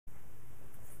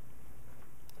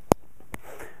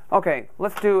Okay,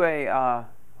 let's do a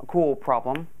cool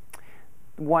problem.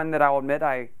 One that I'll admit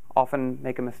I often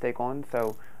make a mistake on,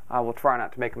 so I will try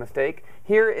not to make a mistake.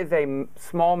 Here is a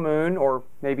small moon, or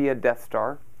maybe a Death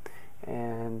Star,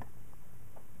 and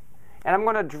I'm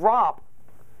going to drop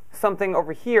something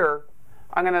over here.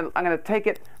 I'm gonna take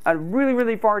it a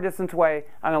really far distance away.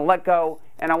 I'm gonna let go,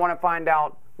 and I want to find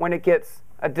out when it gets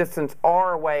a distance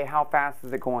r away, how fast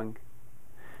is it going?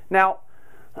 Now,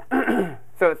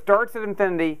 so it starts at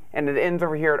infinity and it ends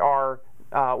over here at r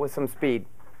with some speed.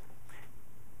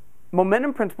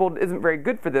 Momentum principle isn't very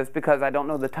good for this because I don't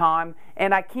know the time,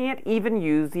 and I can't even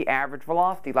use the average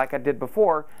velocity like I did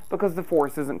before because the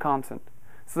force isn't constant.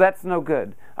 So that's no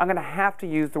good. I'm going to have to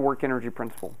use the work energy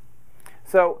principle.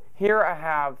 So here I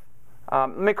have,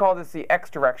 let me call this the x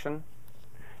direction.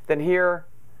 Then here,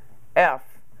 F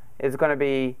is going to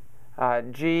be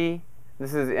G,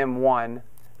 this is M1,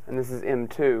 and this is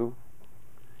M2.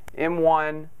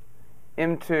 M1,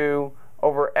 M2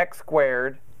 over x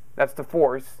squared, that's the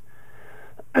force.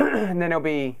 And then it'll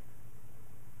be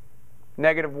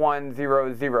 -1,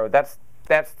 0, 0. That's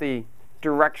the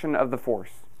direction of the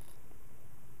force.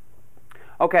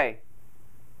 Okay.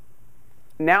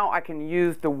 Now I can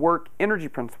use the work energy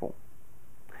principle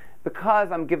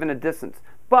because I'm given a distance.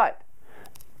 But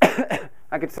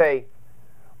I could say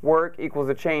work equals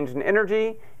a change in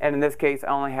energy, and in this case I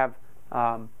only have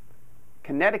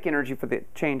kinetic energy for the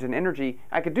change in energy.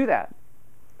 I could do that.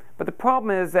 But the problem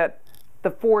is that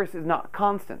the force is not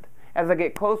constant. As I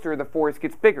get closer, the force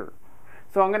gets bigger.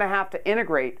 So I'm going to have to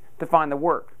integrate to find the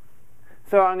work.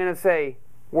 So I'm going to say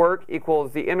work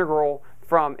equals the integral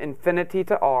from infinity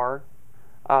to r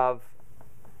of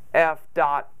f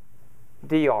dot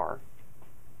dr.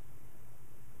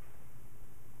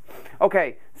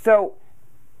 Okay, so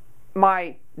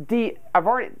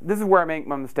this is where I make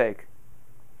my mistake.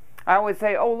 I always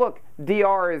say, oh look,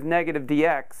 dr is negative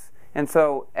dx, and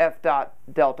so f dot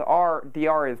delta r,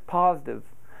 dr is positive.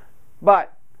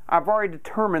 But I've already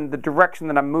determined the direction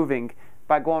that I'm moving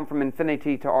by going from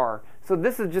infinity to r. So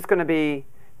this is just going to be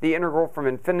the integral from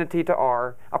infinity to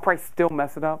r. I'll probably still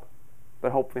mess it up,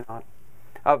 but hopefully not,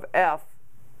 of f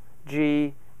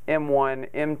g m1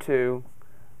 m2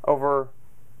 over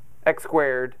x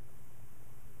squared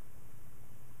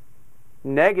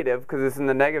negative, because it's in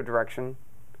the negative direction,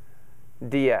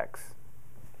 dx.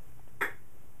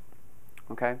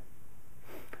 Okay?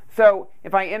 So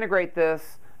if I integrate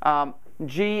this,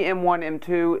 g m1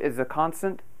 m2 is a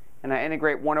constant, and I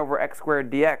integrate 1 over x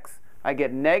squared dx, I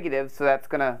get negative, so that's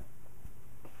going to,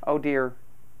 oh dear,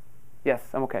 yes,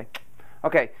 I'm okay.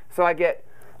 Okay, so I get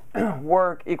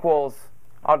work equals,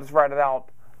 I'll just write it out,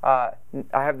 I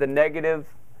have the negative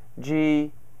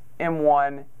g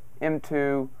m1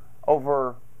 m2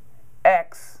 over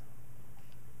x,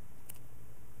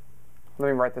 let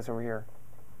me write this over here,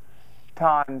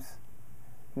 times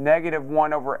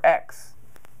 -1 over x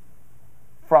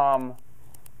from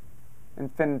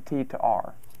infinity to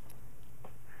r.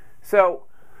 So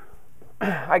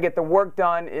I get the work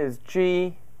done is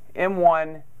g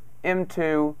m1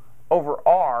 m2 over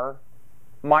r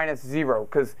minus 0,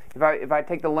 because if I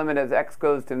take the limit as x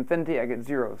goes to infinity, I get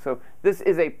 0. So this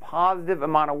is a positive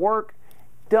amount of work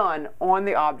done on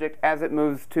the object as it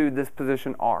moves to this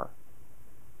position r.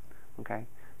 Okay.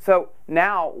 So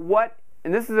now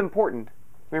and this is important,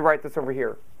 let me write this over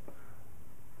here.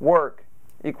 Work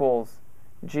equals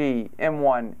g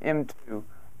m1 m2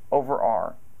 over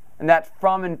r. And that's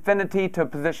from infinity to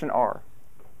position r.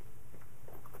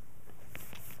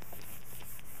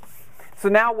 So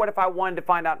now what if I wanted to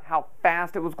find out how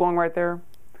fast it was going right there?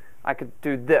 I could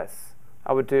do this.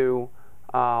 I would do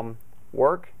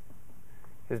work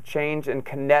is change in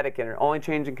kinetic energy, only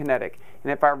change in kinetic.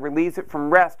 And if I release it from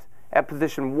rest at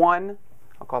position 1,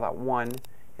 I'll call that 1,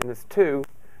 and this 2,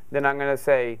 then I'm going to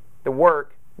say the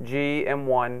work, g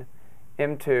m1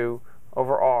 m2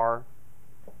 over r,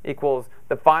 equals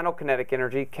the final kinetic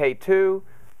energy, k2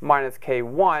 minus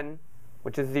k1,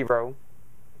 which is 0.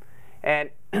 And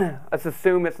let's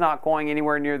assume it's not going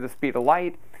anywhere near the speed of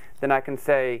light. Then I can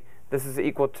say this is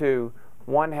equal to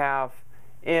 1/2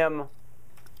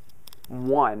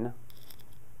 m1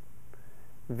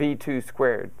 v2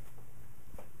 squared.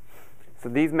 So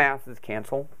these masses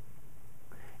cancel,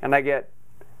 and I get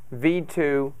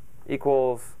v2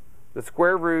 equals the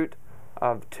square root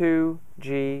of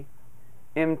 2g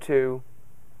m2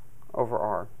 over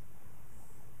r.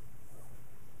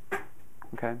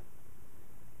 Okay.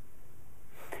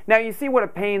 Now you see what a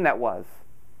pain that was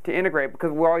to integrate,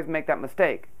 because we always make that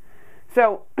mistake.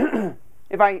 So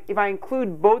if I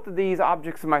include both of these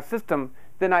objects in my system,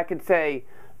 then I can say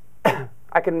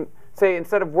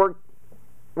instead of work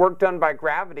work done by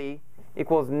gravity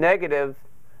equals negative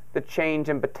the change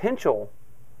in potential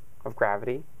of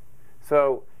gravity.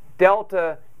 So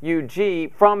delta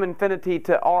UG from infinity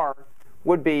to R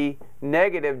would be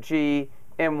negative G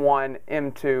m1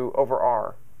 m2 over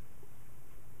R.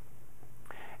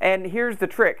 And here's the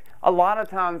trick. A lot of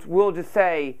times we'll just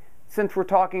say, since we're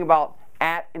talking about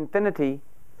at infinity,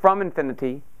 from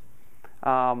infinity,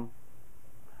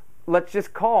 let's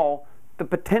just call the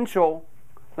potential,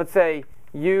 let's say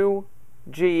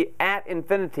UG at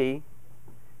infinity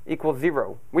equals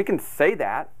 0. We can say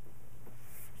that.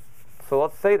 So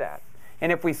let's say that.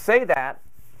 And if we say that,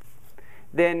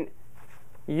 then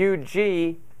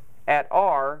UG at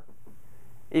R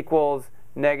equals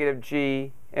negative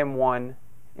G m1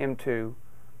 m2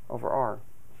 over R.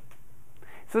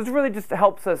 So this really just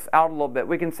helps us out a little bit.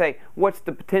 We can say, what's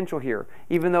the potential here?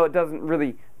 Even though it doesn't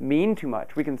really mean too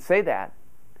much, we can say that.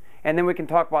 And then we can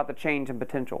talk about the change in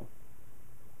potential.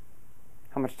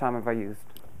 How much time have I used?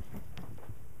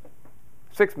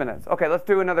 6 minutes. Okay, let's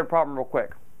do another problem real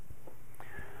quick.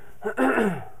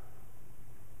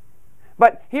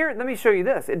 But here, let me show you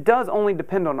this. It does only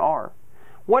depend on R.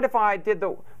 What if I'm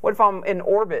in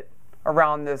orbit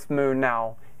around this moon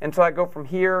now, and so I go from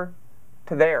here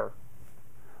to there?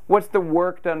 What's the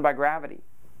work done by gravity?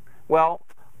 Well,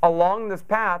 along this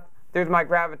path, there's my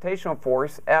gravitational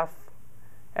force, F,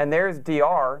 and there's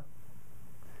dr.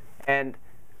 And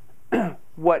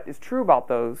what is true about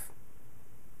those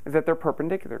is that they're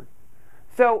perpendicular.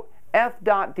 So F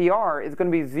dot dr is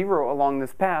going to be 0 along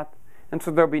this path, and so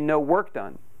there'll be no work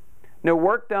done. No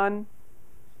work done,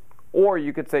 or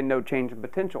you could say no change in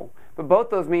potential. But both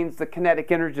those means the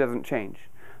kinetic energy doesn't change.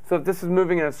 So if this is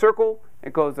moving in a circle,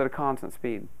 it goes at a constant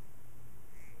speed.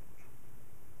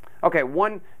 Okay,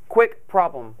 one quick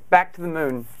problem. Back to the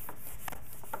moon.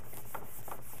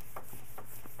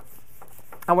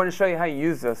 I want to show you how you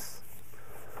use this.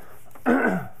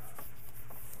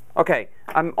 Okay,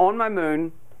 I'm on my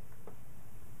moon,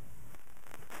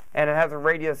 and it has a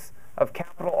radius of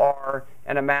capital R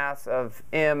and a mass of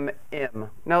m.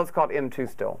 Now let's call it m2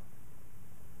 still.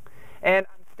 And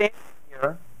I'm standing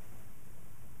here,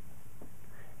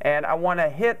 and I want to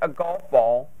hit a golf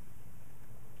ball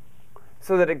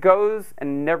so that it goes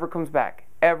and never comes back.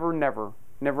 Ever, never,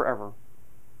 never, ever.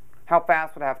 How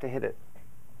fast would I have to hit it?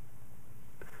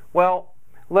 Well,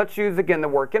 let's use again the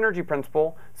work energy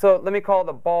principle. So let me call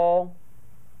the ball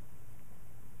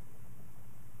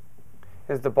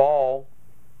is the ball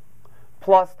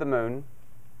plus the moon,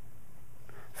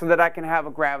 so that I can have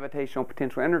a gravitational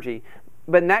potential energy.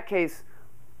 But in that case,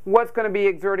 what's going to be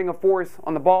exerting a force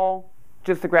on the ball?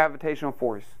 Just the gravitational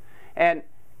force. And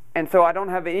so I don't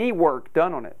have any work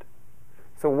done on it.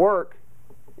 So work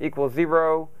equals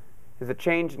 0 is a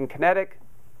change in kinetic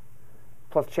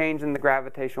plus change in the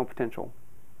gravitational potential.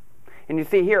 And you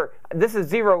see here, this is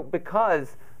 0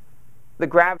 because the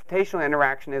gravitational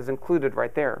interaction is included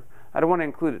right there. I don't want to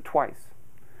include it twice.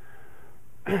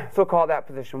 So we'll call that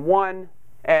position 1,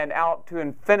 and out to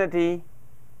infinity,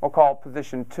 we'll call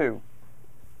position 2.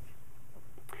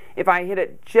 If I hit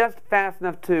it just fast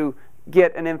enough to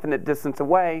get an infinite distance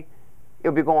away,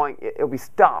 it'll be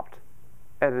stopped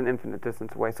at an infinite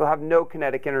distance away. So I'll have no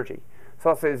kinetic energy. So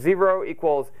I'll say 0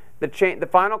 equals the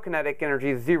final kinetic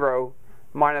energy is 0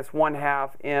 minus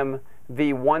 1/2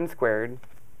 mv1 squared.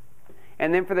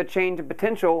 And then for the change in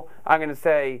potential, I'm going to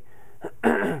say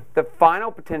the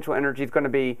final potential energy is going to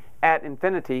be at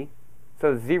infinity,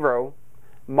 so 0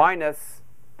 minus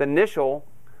the initial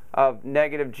of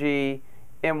negative G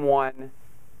m1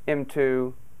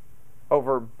 m2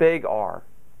 over big R.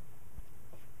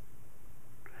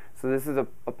 So this is a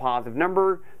positive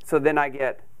number, so then I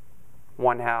get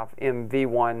 1/2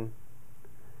 mv1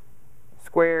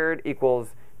 squared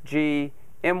equals G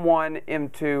m1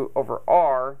 m2 over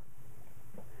R.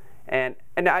 And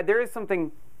there is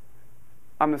something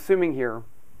I'm assuming here.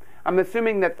 I'm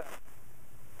assuming that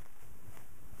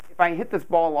if I hit this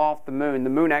ball off the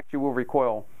moon actually will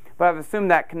recoil. But I've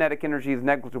assumed that kinetic energy is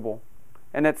negligible.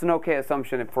 And that's an okay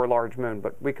assumption for a large moon,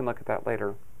 but we can look at that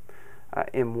later.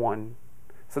 M1.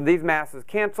 So these masses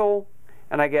cancel,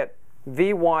 and I get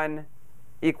V1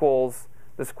 equals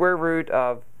the square root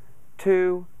of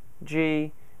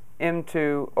 2G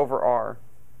m2 over R.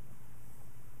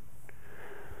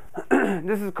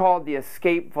 This is called the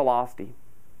escape velocity.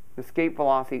 Escape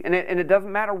velocity. And it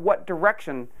doesn't matter what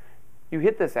direction you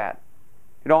hit this at.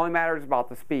 It only matters about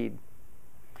the speed.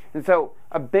 And so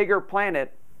a bigger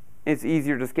planet is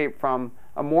easier to escape from.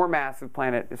 A more massive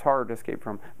planet is harder to escape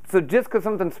from. So just because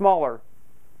something's smaller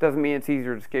doesn't mean it's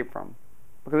easier to escape from,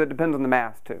 because it depends on the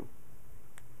mass too.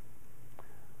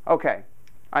 Okay,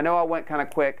 I know I went kind of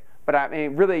quick, But I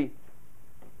mean, really,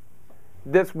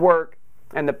 this work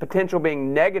and the potential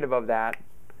being negative of that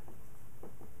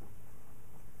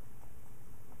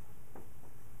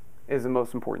is the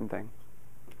most important thing.